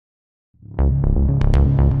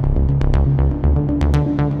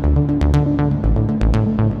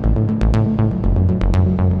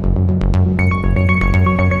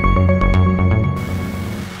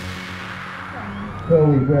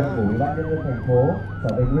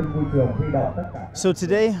So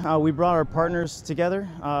today we brought our partners together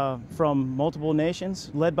from multiple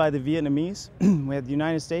nations, led by the Vietnamese. We had the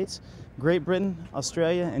United States, Great Britain,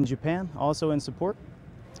 Australia, and Japan also in support.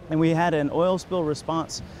 And we had an oil spill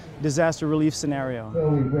response disaster relief scenario.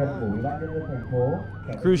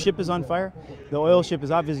 The cruise ship is on fire. The oil ship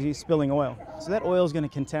is obviously spilling oil. So that oil is going to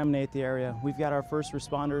contaminate the area. We've got our first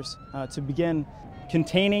responders to begin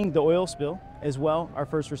containing the oil spill, as well our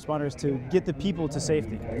first responders to get the people to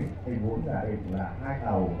safety.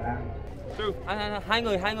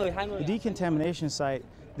 The decontamination site,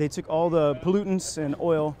 they took all the pollutants and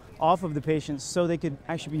oil off of the patients so they could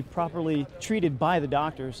actually be properly treated by the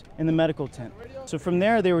doctors in the medical tent. So from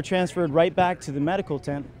there they were transferred right back to the medical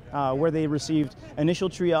tent where they received initial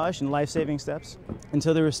triage and life-saving steps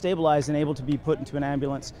until they were stabilized and able to be put into an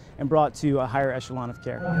ambulance and brought to a higher echelon of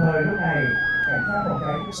care.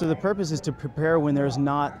 So the purpose is to prepare when there's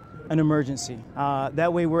not an emergency.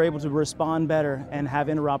 That way we're able to respond better and have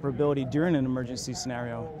interoperability during an emergency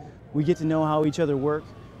scenario. We get to know how each other work,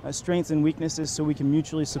 strengths and weaknesses, so we can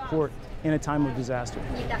mutually support in a time of disaster.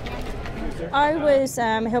 I was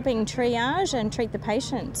helping triage and treat the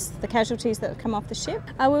patients, the casualties that have come off the ship.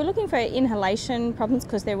 We were looking for inhalation problems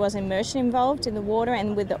because there was immersion involved in the water,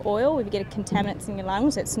 and with the oil, if you get contaminants in your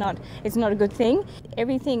lungs, it's not a good thing.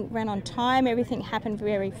 Everything ran on time, everything happened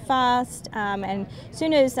very fast, and as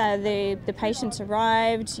soon as the patients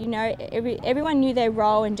arrived, you know, everyone knew their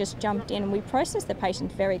role and just jumped in, and we processed the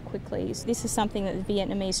patients very quickly. So this is something that the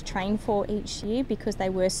Vietnamese train for each year because they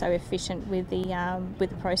were so efficient with the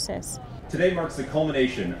process. Today marks the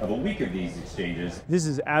culmination of a week of these exchanges. This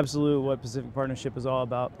is absolutely what Pacific Partnership is all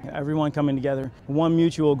about. Everyone coming together, one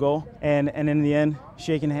mutual goal, and in the end,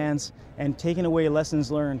 shaking hands and taking away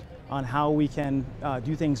lessons learned on how we can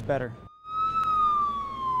do things better.